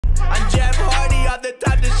I'm Jeff Hardy off the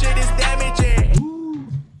top, this shit is damaging. Ooh,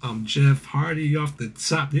 I'm Jeff Hardy off the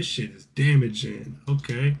top, this shit is damaging.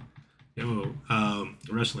 Okay. Yo,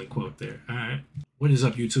 wrestling quote there. All right. What is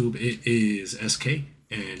up, YouTube? It is SK,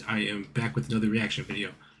 and I am back with another reaction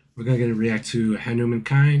video. We're going to react to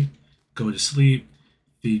Hanumankind, Go to Sleep,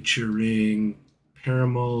 featuring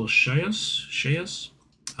Parimal Shais.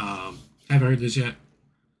 Haven't heard this yet.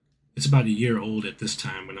 It's about a year old at this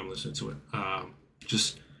time when I'm listening to it.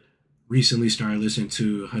 Just recently started listening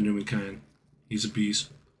to Hanumankind. He's a beast.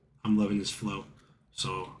 I'm loving his flow.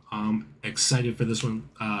 So I'm excited for this one.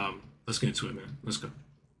 Let's get into it, man. Let's go.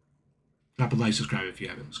 Drop a like, subscribe if you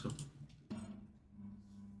haven't. Let's go.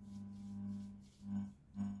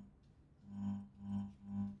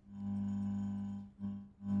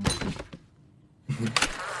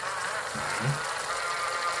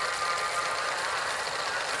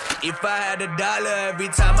 If I had $1 every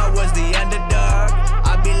time I was the underdog,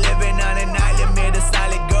 I'd be living on an island made of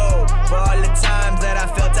solid gold. For all the times that I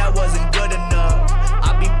felt I wasn't good enough,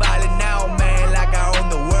 I'd be balling now, man, like I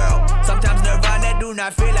own the world. Sometimes Nirvana do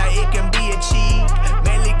not feel like it can be achieved,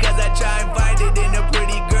 mainly cause I try and find it in a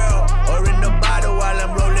pretty girl, or in a bottle while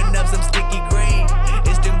I'm rolling up some sticky green.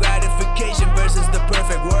 Instant gratification versus the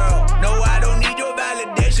perfect world. No, I don't need your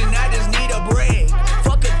validation, I just need a break.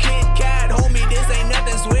 Fuck a Kit Kat, homie, this ain't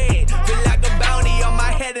nothing sweet. Feel like a bounty on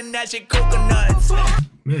my head and that shit coconuts.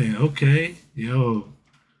 Man, okay. Yo,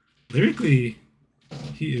 lyrically,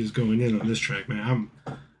 he is going in on this track, man.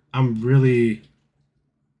 I'm really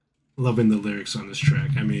loving the lyrics on this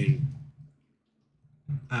track. I mean,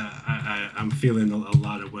 I'm feeling a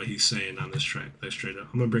lot of what he's saying on this track, like straight up.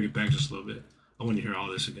 I'm gonna bring it back just a little bit. I want to hear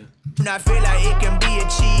all this again. I feel like it can be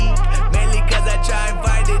achieved, mainly cause I try and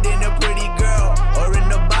find it in a pretty girl, or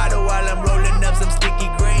in a bottle while I'm rolling up some sticky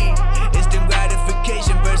green. Instant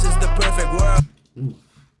gratification versus the perfect world. Ooh.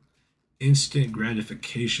 Instant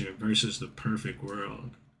gratification versus the perfect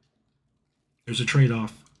world. There's a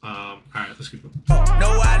trade-off. Alright, let's keep going. No,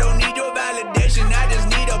 I don't need your validation, I just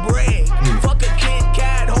need a break. Fuck a Kit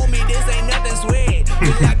Kat, homie, this ain't nothing sweet.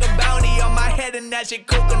 Feel like a bounty on my head and that shit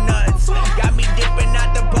coconuts. Got me dipping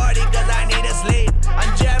out the party cause I need to sleep.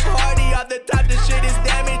 I'm Jeff Hardy off the top, this shit is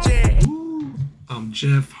damaging. Ooh, I'm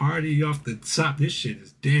Jeff Hardy off the top, this shit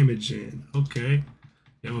is damaging. Okay.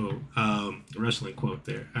 Yo, wrestling quote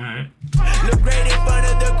there. Alright. Look great in front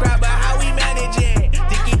of the crowd, but how we manage it?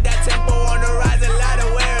 To keep that tempo on the rise, a lot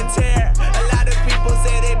of wear and tear. A lot of people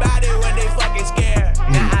say they bout it when they fucking scared.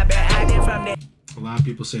 Now I've been hiding from the... A lot of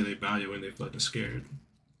people say they bout it when they fucking scared.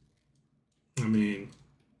 I mean,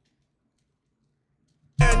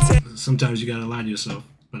 sometimes you gotta lie to yourself.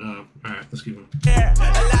 But alright, let's keep going.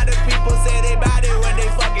 A lot of people say they bout it when they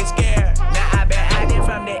fucking scared. Now I've been hiding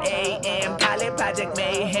from the AM, call it Project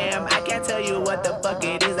Mayhem. I can't tell you what the fuck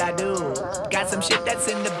it is I do. Got some shit that's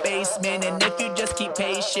in the basement, and if you just keep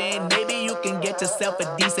patient, maybe you can get yourself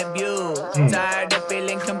a decent view. Tired of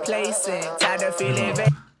feeling complacent, tired of feeling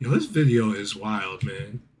Yo, this video is wild,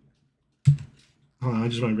 man. Hold on, I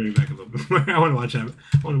just want to bring it back a little bit more. I want to watch that.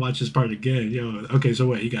 I want to watch this part again. Yo, okay, so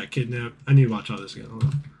what? He got kidnapped. I need to watch all this again. Hold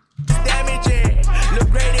on. damaging. Look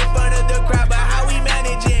great in front of the crowd, but how we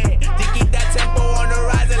manage it? To keep that tempo on the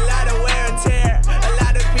rise, a lot of wear and tear. A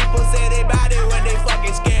lot of people say they bout it when they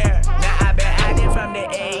fucking scared. Now I've been hiding from the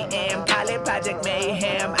AM, call it Project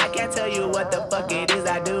Mayhem. I can't tell you what the fuck it is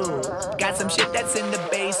I do. Got some shit that's in the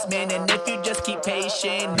basement, and if you just keep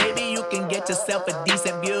patient, maybe you can get yourself a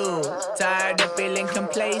decent view. Tired of feeling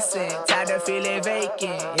complacent, tired of feeling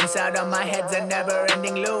vacant. Inside of my head's a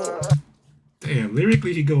never-ending loop. Damn,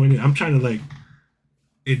 lyrically he going in. I'm trying to like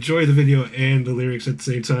enjoy the video and the lyrics at the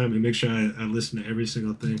same time and make sure I listen to every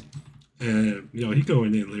single thing. And you know, he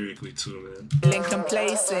going in lyrically too, man. Feeling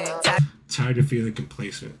complacent, tired of feeling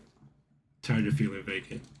complacent, tired of feeling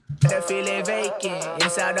vacant. tired of feeling vacant.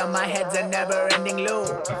 Inside of my head's a never-ending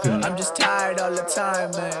loop. I'm just tired all the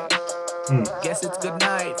time, man. Guess it's good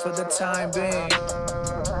night for the time being.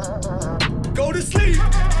 Go to sleep.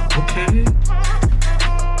 Okay.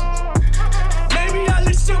 Maybe all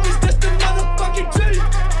this shit was just a motherfucking dream.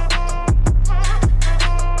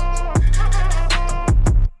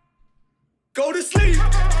 Go to sleep.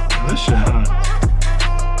 Oh, this shit hot.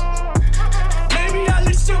 Maybe all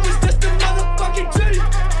this shit was just a motherfucking dream.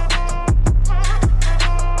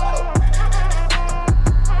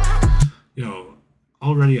 Yo,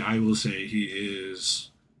 already I will say he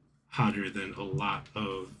is hotter than a lot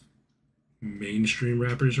of mainstream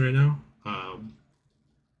rappers right now.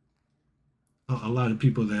 A lot of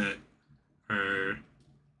people that are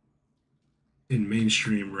in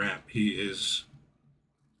mainstream rap, he is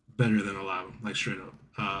better than a lot of them, like straight up.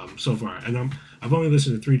 so far, and I've only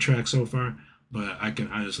listened to 3 tracks so far, but I can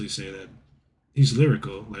honestly say that he's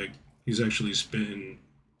lyrical. Like he's actually spitting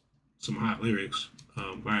some hot lyrics.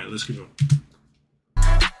 All right, let's keep going.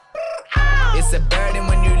 It's a burden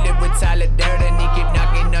when you live with Tyler Durden. He keep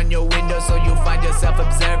knocking on your window, so you find yourself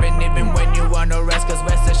observing. Even when you want no rest, cause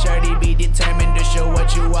rest assured he be determined to show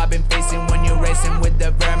what you have been facing when you're racing with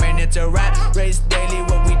the vermin. It's a rat race daily,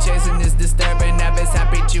 what we chasing is disturbing. Habits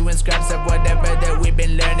happy chewing scraps of whatever that we've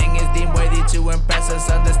been learning is deemed worthy to impress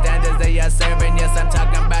us on the standards they are serving. Yes, I'm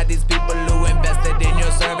talking about these people who invested in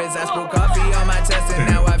your service. I spilled coffee on my chest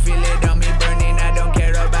and now I feel it on me burning. I don't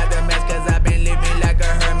care about the mess, cause I've been living like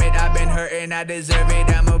a hermit. I've been hurting, I deserve it.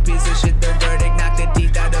 I'm a piece of shit, the verdict. Knock the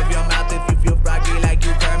teeth out of your mouth if you feel froggy like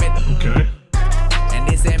you Kermit. Okay. And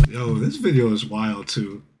they say, yo, this video is wild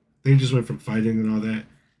too. They just went from fighting and all that,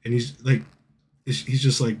 and he's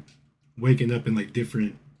just like waking up in like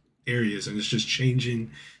different areas, and it's just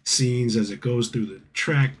changing scenes as it goes through the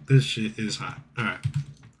track. This shit is hot. All right.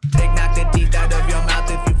 knock the teeth out of your mouth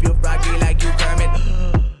if you feel froggy like you Kermit.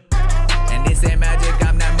 And they say magic,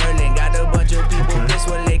 I'm not Merlin. Got a bunch of people pissed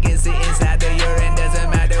when they can sit inside the urine. Doesn't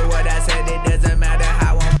matter what I said, it doesn't matter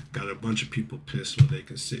how I'm. Got a bunch of people pissed when they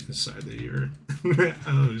can sit inside the urine.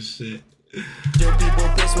 Oh shit. People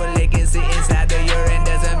pissed when they can sit inside the urine.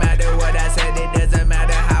 Doesn't matter what I said, it doesn't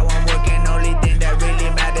matter how I'm working. Only thing that really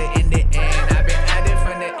matter in the end. I've been at it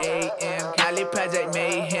from the AM. Cali Project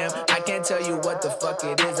Mayhem. I can't tell you what the fuck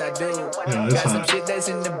it is I do. Yeah, got some shit that's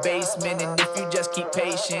in the basement, and if you just keep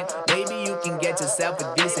patient, maybe you can get yourself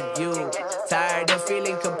a decent view. Tired of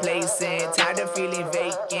feeling complacent, tired of feeling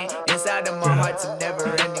vacant. Inside of my heart's a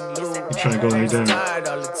never-ending loop. You try to go lay down. Tired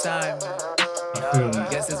all the time, man. I feel that.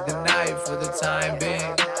 Guess it's good night for the time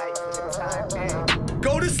being.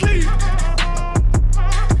 Go to sleep. Oh,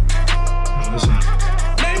 that's hot.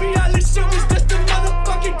 Maybe all this shit was just a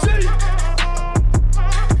motherfucking dream.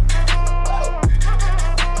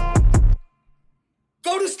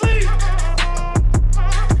 Go to sleep.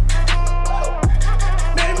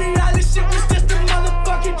 Maybe all this shit was just a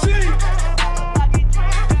motherfucking dream.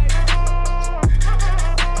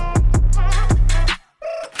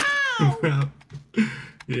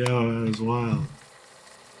 Yo, that was wild.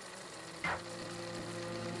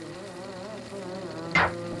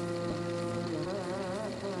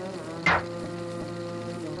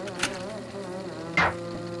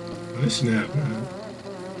 Oh, snap, man.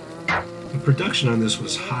 The production on this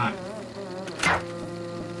was hot.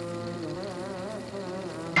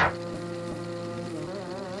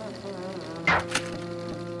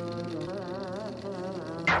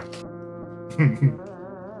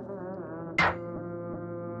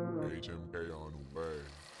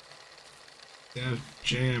 Def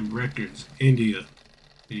Jam Records, India.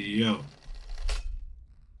 Yo.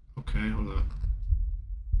 Okay, hold on.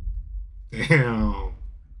 Damn.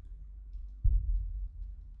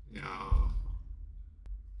 Yo.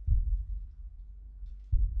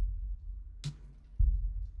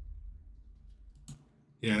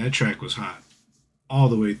 Yeah, that track was hot. All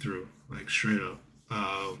the way through. Like, straight up.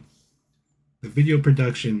 The video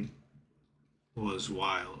production was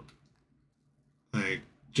wild. Like,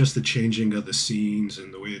 just the changing of the scenes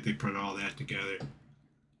and the way that they put all that together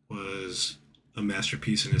was a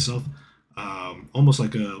masterpiece in itself. Almost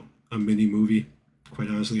like a mini movie, quite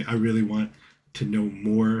honestly. I really want to know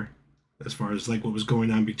more as far as like what was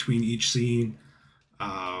going on between each scene.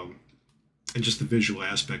 And just the visual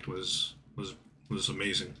aspect was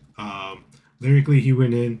amazing. Lyrically, he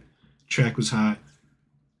went in, track was hot,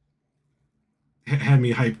 had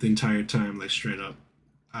me hyped the entire time, like straight up.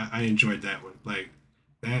 I enjoyed that one. Like,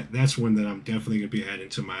 that's one that I'm definitely gonna be adding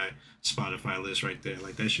to my Spotify list right there.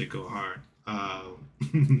 Like, that shit go hard.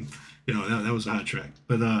 You know, that was a hot track.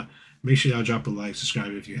 But make sure y'all drop a like,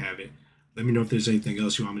 subscribe if you haven't. Let me know if there's anything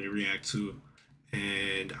else you want me to react to,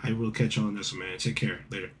 and I will catch y'all on this one, man. Take care.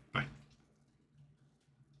 Later. Bye.